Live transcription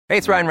Hey,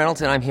 it's Ryan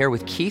Reynolds, and I'm here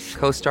with Keith,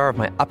 co-star of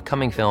my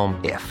upcoming film,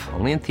 If,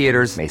 only in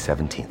theaters May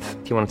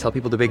 17th. Do you want to tell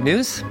people the big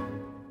news?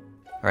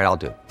 All right,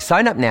 I'll do it.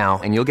 Sign up now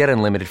and you'll get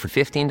unlimited for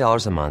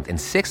 $15 a month and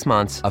 6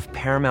 months of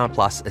Paramount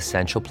Plus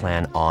Essential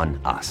Plan on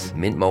us.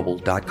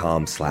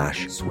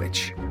 MintMobile.com/switch.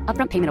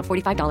 Upfront payment of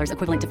 $45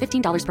 equivalent to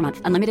 $15 per month.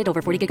 Unlimited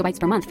over 40 gigabytes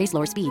per month. Face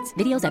lower speeds.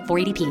 Videos at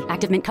 480p.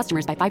 Active Mint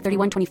customers by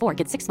 531.24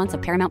 get 6 months of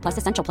Paramount Plus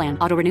Essential Plan.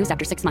 Auto renews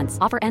after 6 months.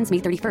 Offer ends May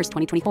 31st,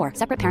 2024.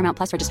 Separate Paramount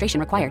Plus registration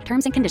required.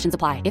 Terms and conditions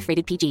apply if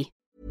rated PG.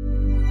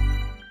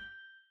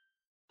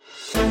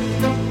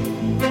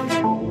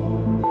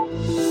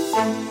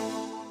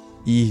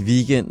 I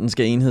weekenden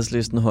skal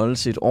Enhedslisten holde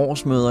sit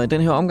årsmøde, og i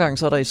den her omgang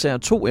så er der især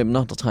 2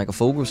 emner, der trækker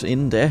fokus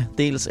inden da.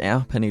 Dels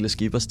er Pernille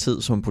Skippers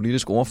tid som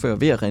politisk ordfører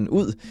ved at rinde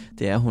ud.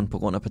 Det er hun på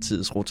grund af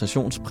partiets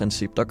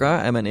rotationsprincip, der gør,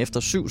 at man efter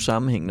 7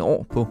 sammenhængende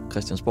år på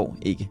Christiansborg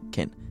ikke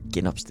kan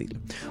genopstille.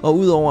 Og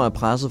udover at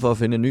presset for at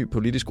finde en ny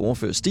politisk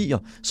ordfører stiger,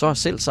 så er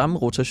selv samme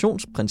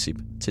rotationsprincip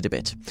til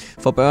debat.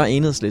 For bør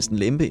Enhedslisten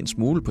lempe en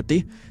smule på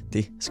det?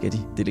 Det skal de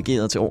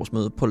delegerede til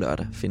årsmødet på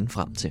lørdag finde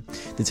frem til.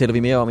 Det taler vi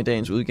mere om i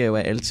dagens udgave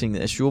af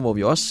Altinget Azure, hvor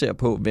vi også ser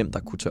på, hvem der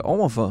kunne tage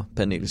over for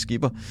Pernille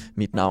Skipper.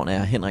 Mit navn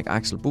er Henrik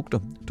Axel Bugter.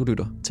 Du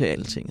lytter til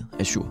Altinget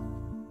Azure.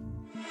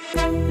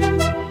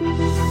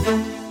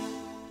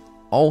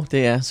 Og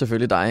det er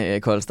selvfølgelig dig,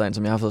 Erik Holstein,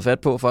 som jeg har fået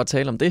fat på for at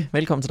tale om det.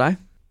 Velkommen til dig.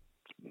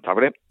 Tak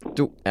for det.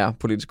 Du er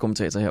politisk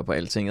kommentator her på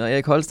Altinget. Og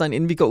Erik Holstein,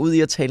 inden vi går ud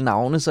i at tale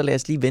navne, så lad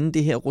os lige vende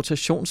det her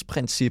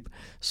rotationsprincip,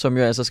 som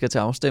jo altså skal til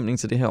afstemning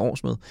til det her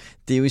årsmøde.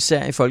 Det er jo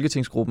især i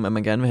Folketingsgruppen, at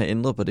man gerne vil have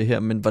ændret på det her,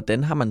 men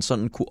hvordan har man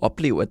sådan kunne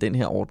opleve, at den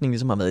her ordning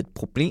ligesom har været et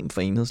problem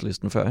for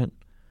Enhedslisten førhen?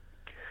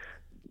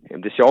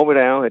 Jamen det sjove ved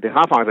det er jo, at det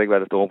har faktisk ikke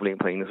været et stort problem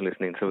for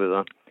Enhedslisten indtil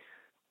videre.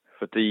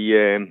 Fordi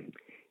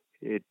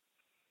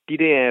de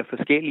der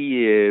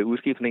forskellige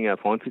udskiftninger af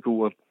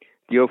frontfigurer,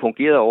 de har jo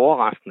fungeret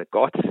overraskende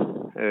godt.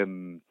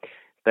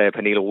 Da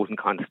Pernille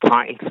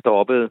Rosenkrantz-Theil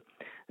stoppede,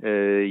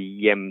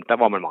 jamen der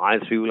var man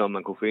meget i tvivl om,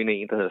 man kunne finde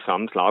en, der havde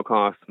samme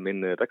slagkraft.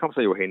 Men der kom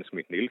så Johanne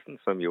Schmidt-Nielsen,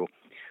 som jo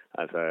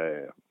altså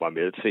var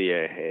med til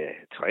at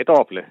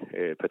tredoble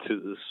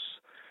partiets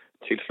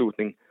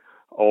tilslutning.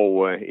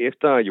 Og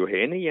efter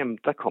Johanne, jamen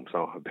der kom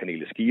så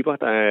Pernille Skipper,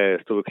 der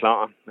stod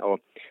klar. Og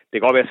det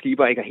kan godt være, at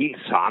Skipper ikke har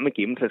helt samme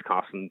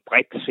gennemslagskraft,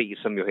 bredt set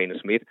som Johanne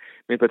Schmidt,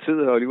 men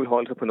partiet har alligevel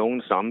holdt sig på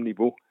nogen samme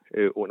niveau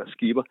under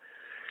Skipper.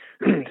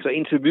 Så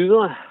indtil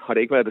videre har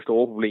det ikke været det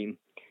store problem.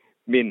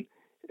 Men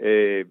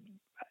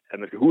at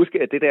man skal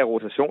huske, at det der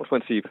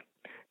rotationsprincip,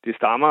 det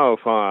stammer jo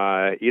fra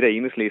et af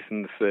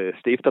Enhedslistens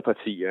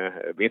stifterpartier,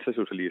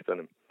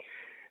 Venstresocialisterne,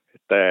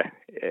 der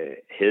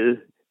havde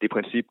det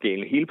princip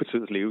gældende hele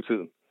partiets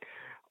levetid.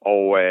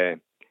 Og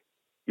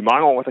i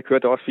mange år, der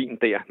kørte det også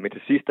fint der, men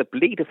til sidst, der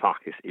blev det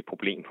faktisk et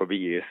problem for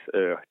VS,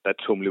 der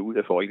tumlede ud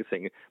af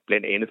Folketinget,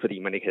 blandt andet fordi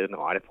man ikke havde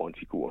den rette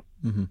frontfigur.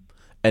 Mm-hmm.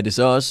 Er det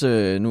så også,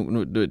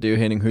 nu det er jo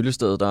Henning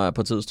Hyllested, der er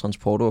partiets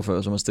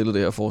transportordfører, som har stillet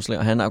det her forslag,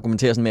 og han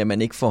argumenterer sådan med, at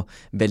man ikke får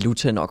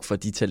valuta nok for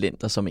de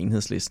talenter, som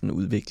Enhedslisten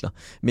udvikler.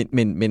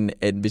 Men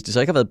hvis det så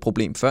ikke har været et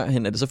problem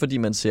førhen, er det så fordi,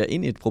 man ser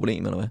ind i et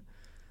problem, eller hvad?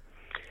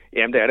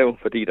 Jamen det er det jo,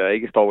 fordi der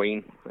ikke står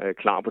en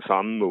klar på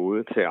samme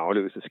måde til at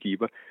afløse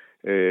Skipper.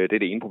 Det er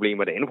det ene problem,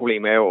 og det andet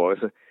problem er jo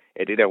også,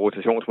 at det der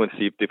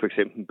rotationsprincip, det for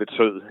eksempel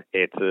betød,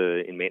 at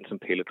en mand som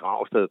Pelle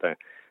Dragsted, der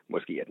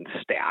måske er den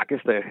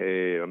stærkeste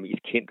og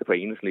mest kendte for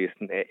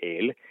Enhedslisten af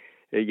alle,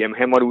 jamen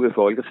han måtte ud af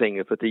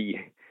Folketinget, fordi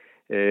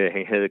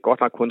han havde godt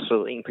nok kun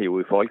siddet en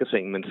periode i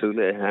Folketinget, men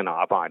tidligere havde han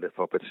arbejdet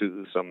for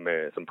partiet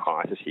som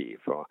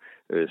pressechef og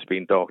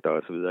spindoktor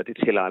og så videre. Det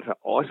tæller altså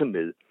også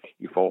med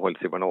i forhold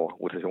til, hvornår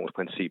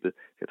rotationsprincippet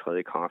skal træde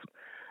i kraft.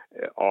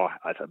 Og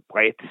altså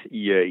bredt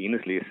i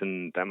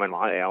Enhedslisten, der er man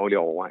meget ærgerlig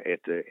over,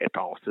 at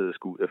Dragsted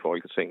skulle ud af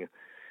Folketinget.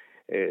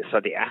 Så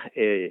det er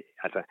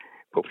altså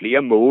på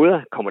flere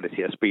måder kommer det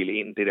til at spille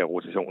ind, det der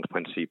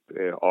rotationsprincip,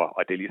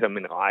 og det er ligesom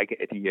en række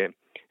af de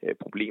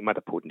problemer,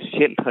 der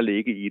potentielt har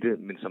ligget i det,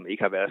 men som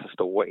ikke har været så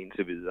store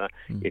indtil videre,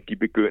 at de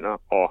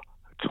begynder at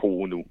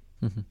tro nu.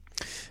 Mm-hmm.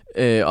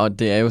 Og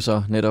det er jo så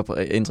netop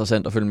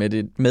interessant at følge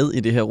med i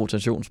det her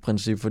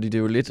rotationsprincip, fordi det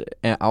er jo lidt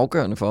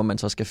afgørende for, at man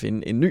så skal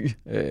finde en ny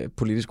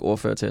politisk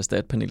ordfører til at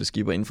erstatte Pernille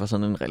Skipper inden for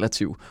sådan en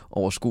relativt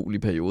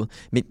overskuelig periode.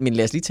 Men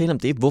lad os lige tale om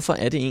det. Hvorfor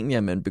er det egentlig,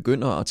 at man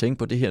begynder at tænke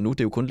på det her nu?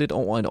 Det er jo kun lidt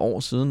over et år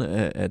siden,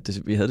 at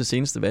vi havde det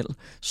seneste valg,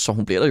 så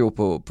hun bliver der jo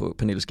på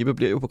Pernille Skipper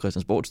bliver jo på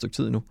Christiansborg et stykke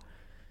tid nu.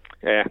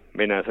 Ja,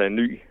 men altså en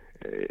ny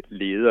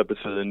leder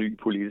betyder en ny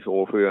politisk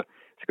ordfører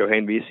skal jo have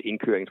en vis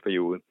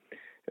indkøringsperiode.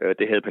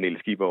 Det havde Pernille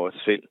Skipper også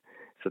selv.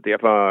 Så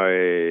derfor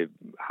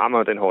har man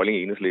jo den holdning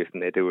i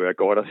Enhedslisten, at det vil være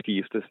godt at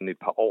skifte sådan et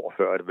par år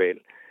før et valg.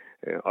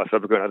 Og så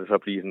begynder det så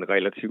at blive sådan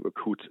relativt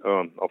akut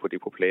at få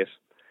det på plads.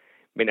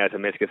 Men altså,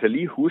 man skal så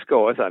lige huske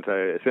også, altså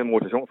selvom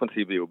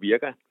rotationsprincippet jo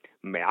virker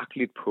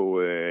mærkeligt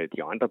på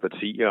de andre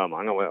partier, og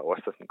mange af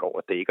os, der sådan går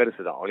og dækker det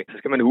så dagligt, så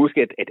skal man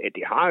huske, at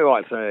det har jo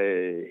altså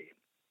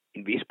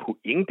en vis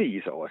pointe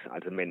i sig også.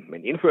 Altså,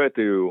 man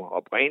indførte det jo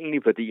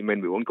oprindeligt, fordi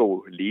man vil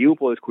undgå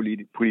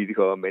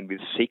levebrødspolitikere, man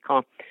vil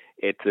sikre,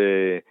 at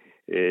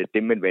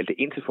dem, man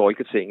valgte ind til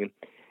Folketinget,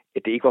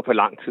 at det ikke var for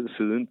lang tid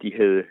siden, de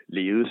havde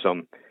levet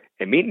som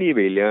almindelige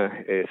vælgere,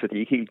 så de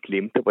ikke helt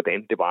glemte,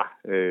 hvordan det var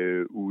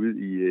ude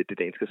i det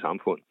danske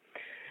samfund.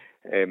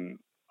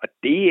 Og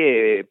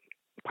det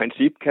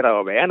princip kan der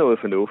jo være noget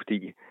fornuft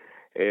i.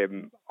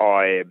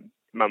 Og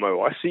man må jo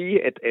også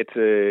sige, at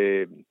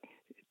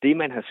det,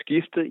 man har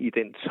skiftet i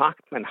den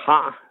takt, man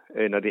har,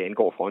 når det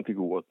angår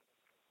frontfigurer,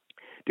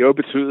 det har jo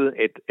betydet,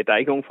 at der er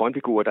ikke nogen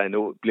frontfigurer,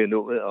 der bliver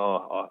nået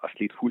at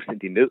slidt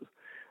fuldstændig ned.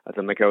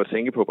 Altså man kan jo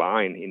tænke på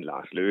bare en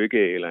Lars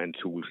Løkke eller en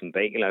Thulesen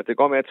Dahl. Altså, det kan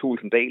godt være, at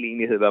Thulesen Dahl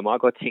egentlig havde været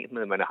meget godt tjent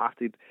med, at man har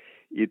haft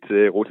et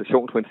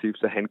rotationsprincip,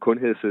 så han kun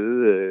havde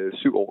siddet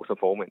 7 år som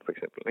formand, for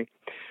eksempel. Ikke?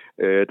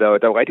 Der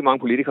er jo rigtig mange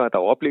politikere, der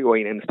oplever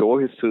en anden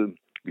storhedstid.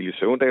 Villy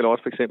Søvndal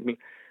også, for eksempel.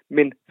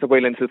 Men så på et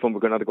eller andet tidspunkt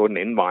begynder det at gå den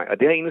anden vej. Og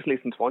det har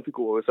Enhedslistens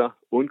frontfigurer så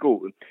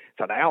undgået.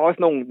 Så der er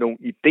også nogle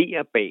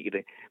idéer bag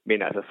det.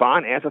 Men altså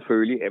faren er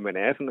selvfølgelig, at man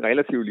er sådan en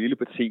relativt lille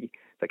parti.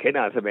 Der kan det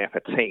altså være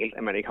fatalt,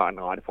 at man ikke har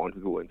den rette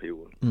frontfigur i en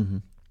periode.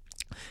 Mm-hmm.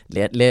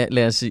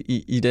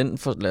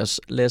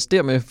 Lad os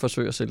dermed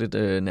forsøge at se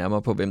lidt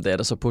nærmere på, hvem det er,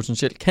 der så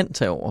potentielt kan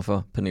tage over for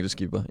Pernille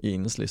Skipper i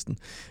Enhedslisten.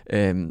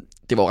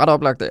 Det var ret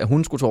oplagt, at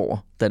hun skulle tage over,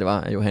 da det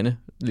var, at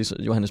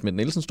Johanne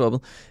Schmidt-Nielsen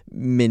stoppede.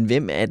 Men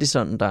hvem er det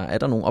sådan, er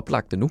der nogle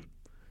oplagte nu?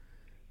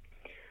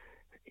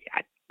 Ja,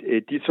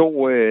 de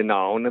 2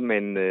 navne,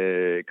 man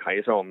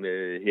kredser om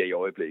her i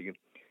øjeblikket,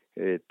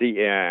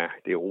 det er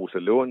Rosa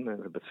Lund,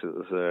 altså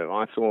partiets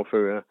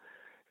retsordfører,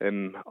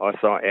 og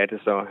så er det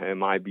så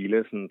Mai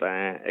Villadsen, der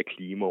er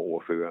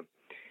klimaordfører.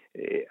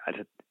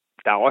 Altså,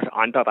 der er også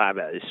andre, der har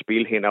været i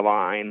spil hen ad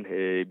vejen.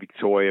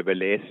 Victoria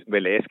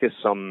Velasquez,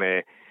 som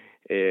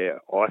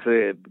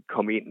også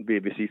kom ind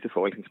ved sidste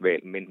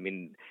folketingsvalg,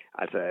 men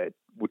altså,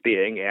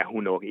 vurderingen er, at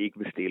hun nok ikke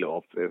vil stille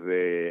op.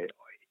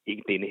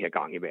 Ikke denne her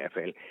gang i hvert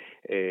fald.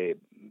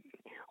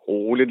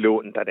 Ole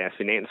Lund, der er deres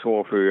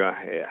finansordfører,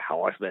 har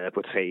også været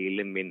på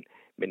tale,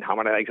 men ham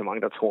er der ikke så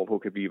mange, der tror på,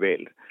 kan blive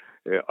valgt.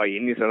 Og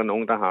endelig så er der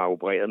nogen, der har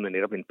opereret med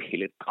netop en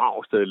Pelle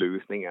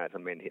Dragsted-løsning, altså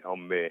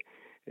om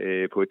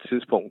på et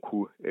tidspunkt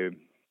kunne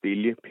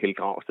vælge Pelle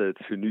Dragsted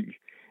til ny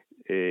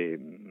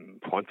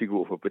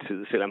frontfigur for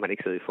partiet, selvom han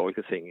ikke sidder i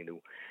Folketinget endnu.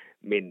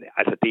 Men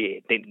altså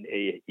den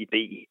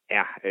idé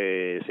er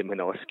simpelthen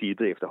også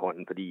skidtet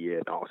efterhånden, fordi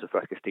Dragsted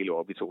først skal stille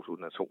op i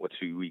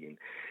 2022 igen.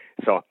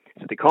 Så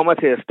det kommer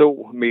til at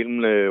stå mellem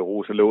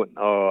Rosa Lund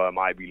og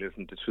Mai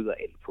Villadsen. Det tyder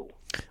alt på.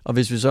 Og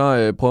hvis vi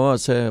så prøver at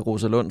tage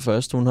Rosa Lund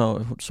først, hun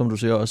har, som du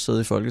siger, også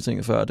siddet i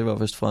Folketinget før. Det var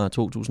vist fra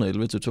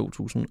 2011 til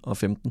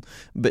 2015.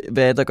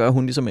 Hvad er der gør,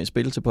 hun ligesom er i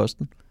spil til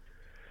posten?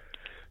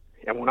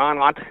 Jamen, hun har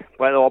en ret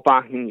bred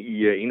opbakning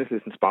i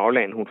Enhedslistens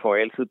bagland. Hun får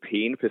altid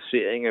pæne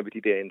placeringer ved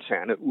de der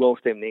interne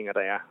uafstemninger, der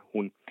er.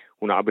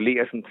 Hun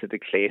appellerer sådan til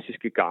det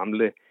klassiske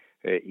gamle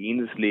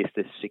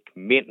Enhedsliste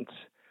segment.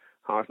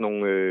 Har sådan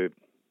nogle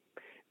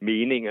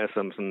meninger,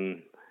 som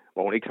sådan,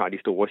 hvor hun ikke tager de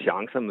store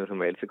chancer, men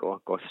som altid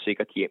går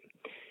sikkert hjem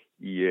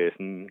i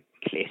sådan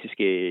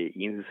klassiske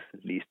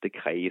Enhedsliste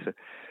kredse.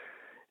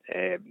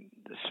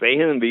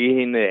 Svagheden ved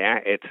hende er,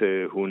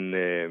 at hun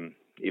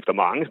efter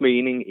manges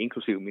mening,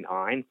 inklusive min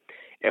egen,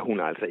 at hun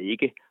altså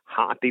ikke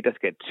har det, der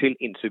skal til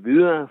indtil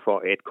videre,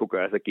 for at kunne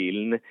gøre sig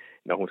gældende,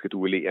 når hun skal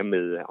duellere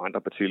med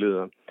andre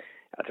partiledere.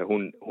 Altså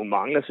hun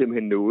mangler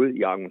simpelthen noget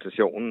i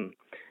argumentationen,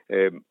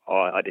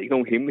 og det er ikke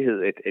nogen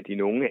hemmelighed, at i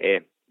nogle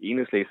af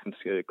Enhedslistens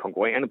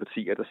konkurrerende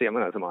partier, der ser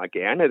man altså meget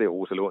gerne, at det er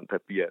Rosa Lund, der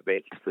bliver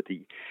valgt,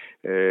 fordi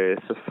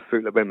så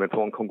føler man, at man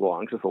får en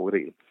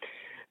konkurrencefordel.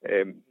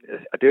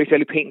 Og det er jo ikke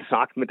særlig pænt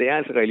sagt, men det er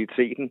altså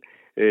realiteten.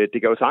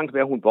 Det kan jo sagtens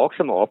være, at hun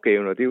vokser med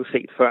opgaven, og det er jo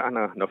set før,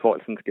 når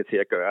folk sådan skal til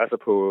at gøre sig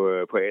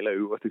på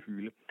allerøverste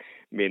hylde.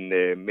 Men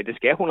det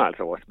skal hun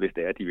altså også, hvis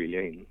det er, at de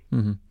vælger hende.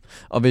 Mm-hmm.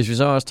 Og hvis vi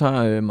så også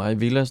tager Mai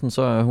Villadsen,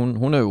 så er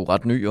hun er jo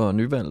ret ny og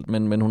nyvalgt,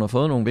 men hun har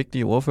fået nogle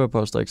vigtige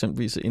ordførerposter,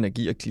 eksempelvis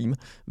energi og klima.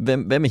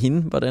 Hvad med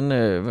hende?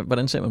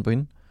 Hvordan ser man på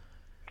hende?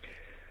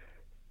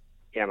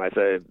 Jamen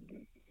altså,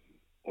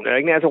 hun er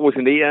ikke nær så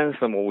rutineret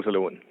som Rosa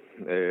Lund,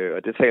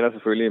 og det taler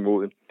selvfølgelig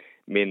imod.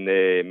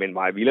 Men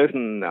Mai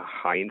Villadsen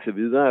har indtil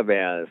videre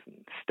været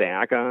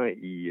stærkere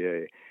i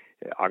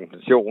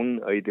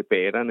argumentationen og i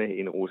debatterne,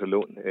 end Rosa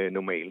Lund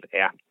normalt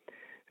er.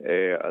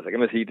 Og så kan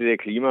man sige, at det der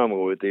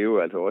klimaområde, det er jo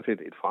altså også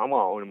et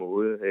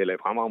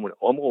fremragende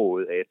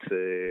område at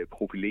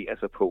profilere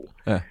sig på.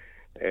 Ja.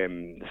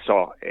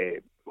 Så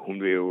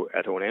hun vil jo,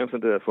 altså hun er jo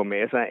sådan, at få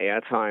masser af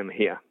airtime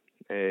her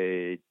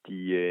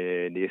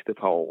de næste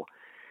par år.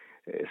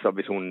 Så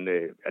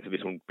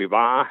hvis hun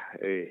bevarer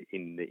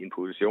en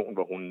position,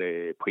 hvor hun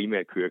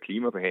primært kører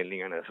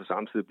klimabehandlingerne, og så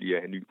samtidig bliver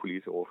en ny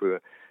politisk ordfører,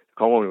 så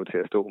kommer hun jo til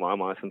at stå meget,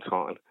 meget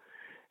centralt.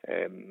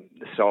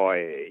 Så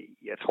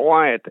jeg tror,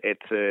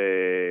 at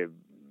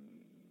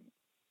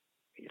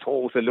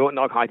Rosa Lund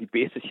nok har de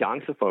bedste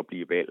chancer for at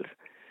blive valgt.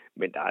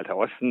 Men der er altså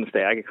også sådan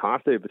stærke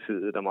kræfter i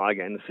partiet, der meget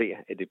gerne ser,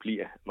 at det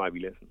bliver Mai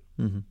Villadsen.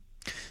 Mm-hmm.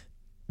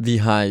 Vi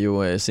har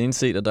jo senest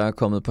set, at der er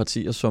kommet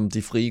partier som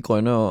De Frie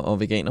Grønne og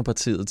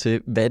Veganerpartiet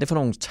til. Hvad er det for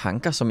nogle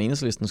tanker, som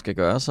Enhedslisten skal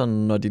gøre sig,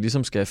 når de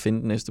ligesom skal finde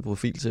den næste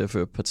profil til at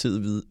føre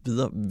partiet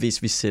videre,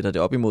 hvis vi sætter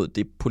det op imod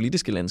det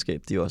politiske landskab,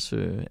 de også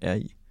er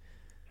i?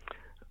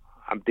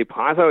 Det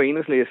presser jo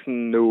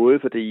Enhedslisten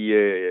noget, fordi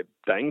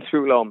der er ingen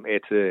tvivl om,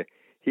 at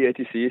her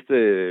de sidste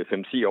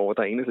 5-10 år,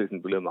 der er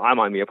Enhedslisten blevet meget,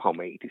 meget mere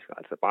pragmatisk.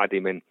 Altså bare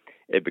det, man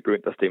er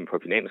begyndt at stemme for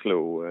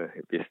finanslov,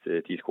 hvis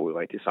de er skruet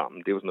rigtig sammen.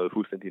 Det er jo sådan noget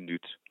fuldstændig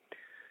nyt.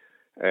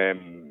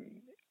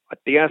 Og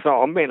det har så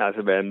omvendt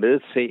altså været med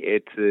til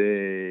at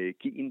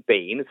give en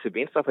bane til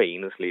venstre for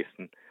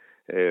Enhedslisten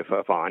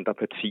for andre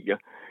partier.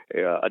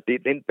 Og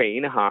den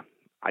bane har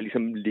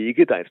ligesom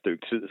ligget der et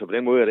stykke tid, så på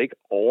den måde er det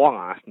ikke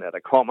overraskende, at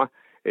der kommer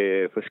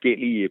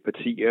forskellige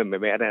partier med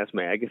hver deres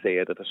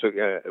mærkesager, der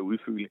søger at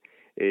udfylde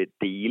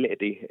dele af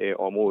det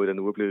område, der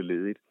nu er blevet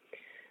ledigt.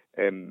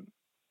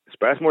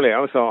 Spørgsmålet er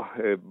jo så,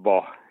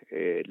 hvor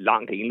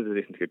langt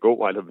Enhedslisten skal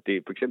gå. Altså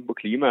det, for eksempel på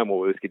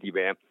klimaområdet skal de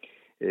være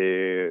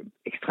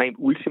ekstremt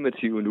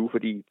ultimative nu,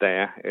 fordi der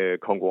er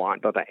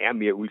konkurrenter, der er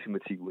mere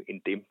ultimative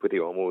end dem på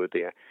det område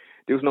der.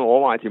 Det er jo sådan nogle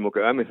overvejelser, de må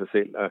gøre med sig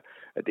selv, og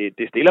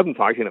det stiller dem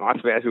faktisk i en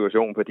ret svær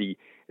situation, fordi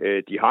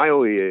de har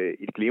jo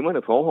et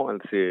glimrende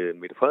forhold til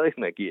Mette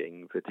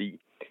Frederiksen-regeringen, fordi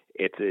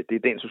at det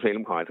er den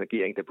socialdemokratiske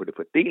regering, der på det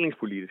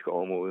fordelingspolitiske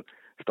område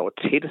står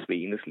tættest ved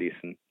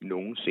Enhedslisten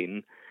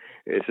nogensinde.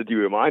 Så de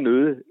vil jo meget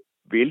nødt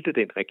vælte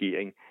den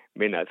regering.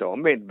 Men altså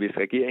omvendt, hvis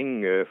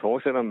regeringen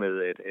fortsætter med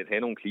at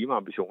have nogle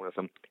klimaambitioner,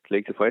 som slet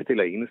ikke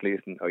tilfredsstiller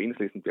Enhedslisten, og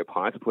Enhedslisten bliver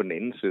presset på den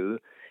anden side,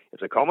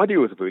 så kommer det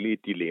jo selvfølgelig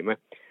et dilemma.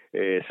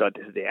 Så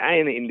det er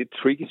en lidt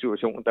tricky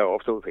situation, der er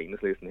opstået for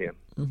Enhedslisten her.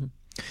 Mm-hmm.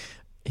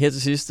 Her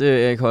til sidst,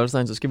 Erik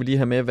Holstein, så skal vi lige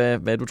have med,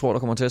 hvad du tror, der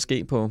kommer til at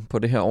ske på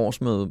det her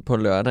årsmøde på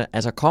lørdag.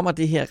 Altså kommer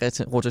det her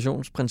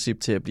rotationsprincip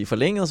til at blive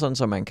forlænget, sådan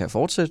så man kan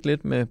fortsætte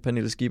lidt med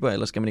Pernille Skipper,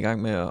 eller skal man i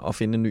gang med at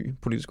finde en ny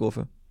politisk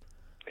ordfører?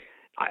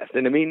 Nej, altså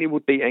den almindelige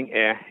vurdering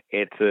er,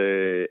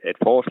 at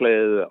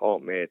forslaget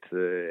om at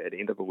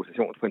ændre på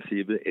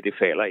rotationsprincippet, at det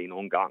falder endnu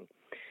en gang.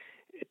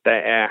 Der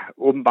er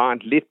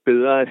åbenbart lidt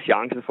bedre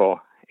chance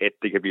for, at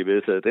det kan blive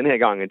vedtaget den her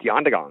gang, end de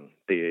andre gange,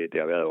 det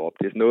har været op.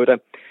 Det er sådan noget,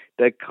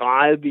 der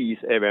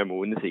gradvist er være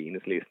modne til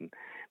Enhedslisten.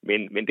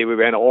 Men det vil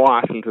være en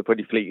overraskelse for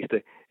de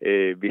fleste,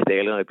 hvis det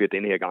allerede bliver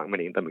den her gang,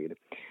 man ændrer med det.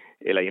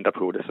 Eller ændrer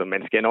på det. Så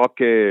man skal nok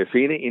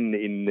finde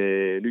en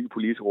ny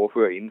politisk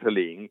ordfører inden så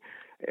længe.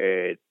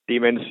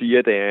 Det man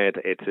siger, det er,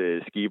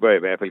 at Skipper i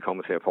hvert fald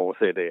kommer til at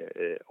fortsætte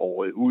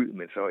året ud,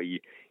 men så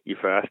i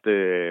første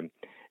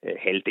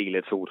halvdel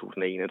af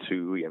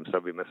 2021, jamen, så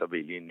vil man så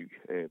vælge en ny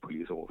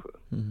politisk ordfører.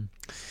 Mm-hmm.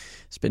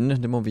 Spændende,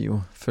 det må vi jo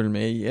følge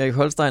med i. Erik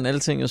Holstein,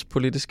 Altingets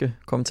politiske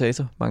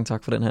kommentator. Mange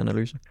tak for den her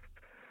analyse.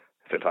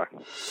 Selv tak.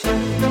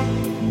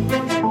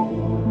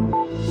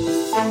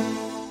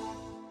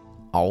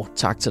 Og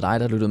tak til dig,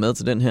 der lyttede med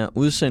til den her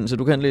udsendelse.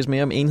 Du kan læse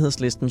mere om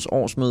Enhedslistens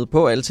årsmøde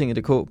på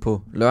altinget.dk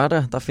på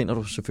lørdag. Der finder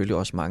du selvfølgelig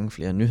også mange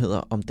flere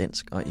nyheder om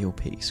dansk og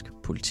europæisk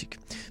politik.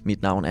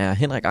 Mit navn er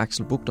Henrik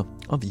Axel Bugter,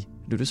 og vi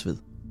lyttes ved.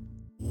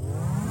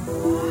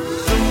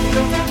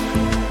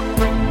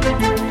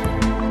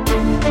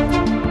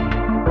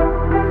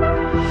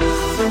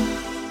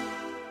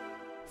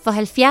 For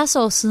 70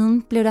 år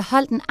siden blev der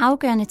holdt en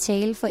afgørende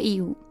tale for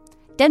EU.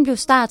 Den blev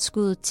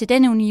startskuddet til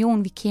den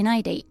union, vi kender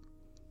i dag.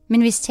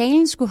 Men hvis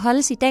talen skulle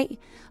holdes i dag,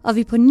 og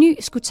vi på ny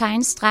skulle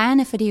tegne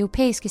stregerne for det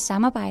europæiske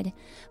samarbejde,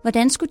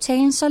 hvordan skulle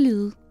talen så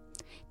lyde?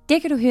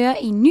 Det kan du høre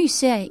i en ny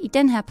serie i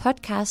den her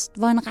podcast,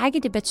 hvor en række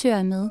debattører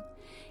er med.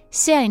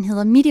 Serien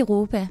hedder Midt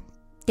Europa.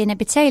 Den er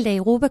betalt af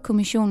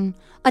Europakommissionen,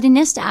 og det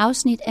næste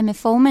afsnit er med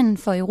formanden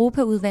for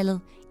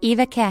Europaudvalget,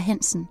 Eva Kjær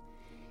Hansen.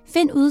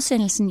 Find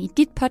udsendelsen i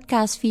dit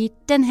podcast feed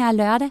den her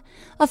lørdag,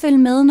 og følg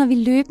med, når vi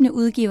løbende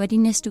udgiver de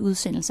næste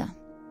udsendelser.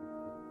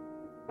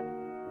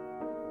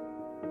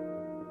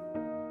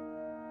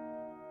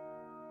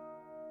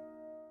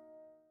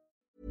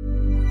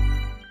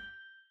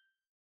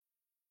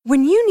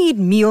 When you need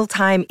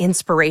mealtime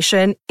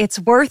inspiration, it's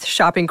worth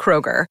shopping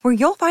Kroger, where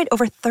you'll find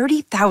over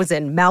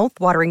 30,000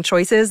 mouth-watering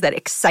choices that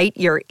excite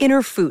your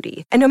inner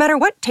foodie. And no matter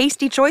what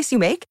tasty choice you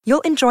make,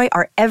 you'll enjoy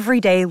our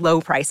everyday low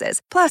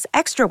prices, plus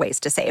extra ways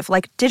to save,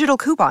 like digital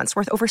coupons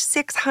worth over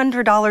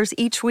 $600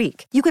 each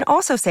week. You can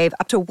also save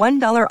up to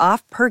 $1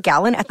 off per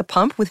gallon at the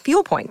pump with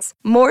fuel points.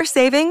 More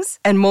savings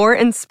and more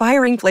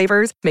inspiring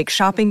flavors make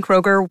shopping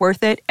Kroger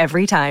worth it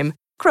every time.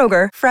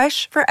 Kroger,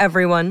 fresh for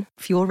everyone.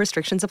 Fuel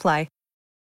restrictions apply.